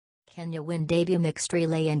Kenya win debut mixed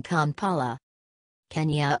relay in Kampala.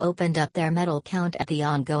 Kenya opened up their medal count at the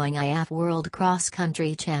ongoing IAAF World Cross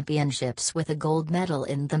Country Championships with a gold medal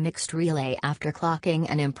in the mixed relay after clocking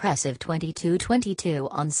an impressive 22:22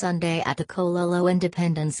 on Sunday at the Kololo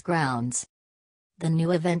Independence Grounds. The new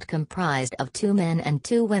event comprised of 2 men and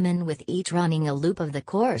 2 women with each running a loop of the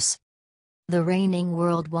course. The reigning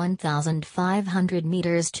world 1,500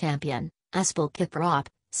 meters champion, Aspel Kiprop,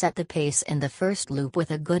 set the pace in the first loop with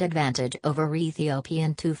a good advantage over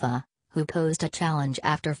Ethiopian Tufa, who posed a challenge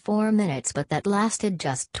after 4 minutes but that lasted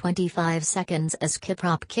just 25 seconds as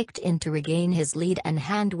Kiprop kicked in to regain his lead and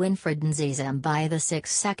hand Winfried Nzizam by the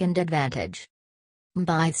 6-second advantage.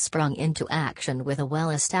 Mbaith sprung into action with a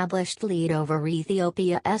well-established lead over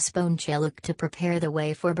Ethiopia's Boncheluk to prepare the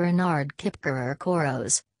way for Bernard Kipkerer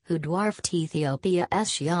Koros, who dwarfed Ethiopia's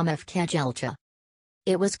Shamaf Kejelcha.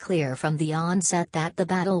 It was clear from the onset that the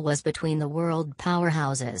battle was between the world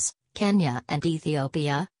powerhouses, Kenya and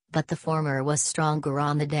Ethiopia, but the former was stronger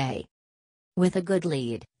on the day. With a good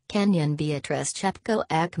lead, Kenyan Beatrice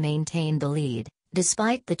Chepkoech maintained the lead,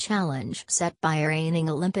 despite the challenge set by reigning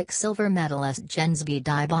Olympic silver medalist Jensby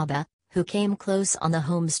Dibaba, who came close on the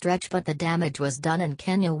home stretch but the damage was done and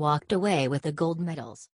Kenya walked away with the gold medals.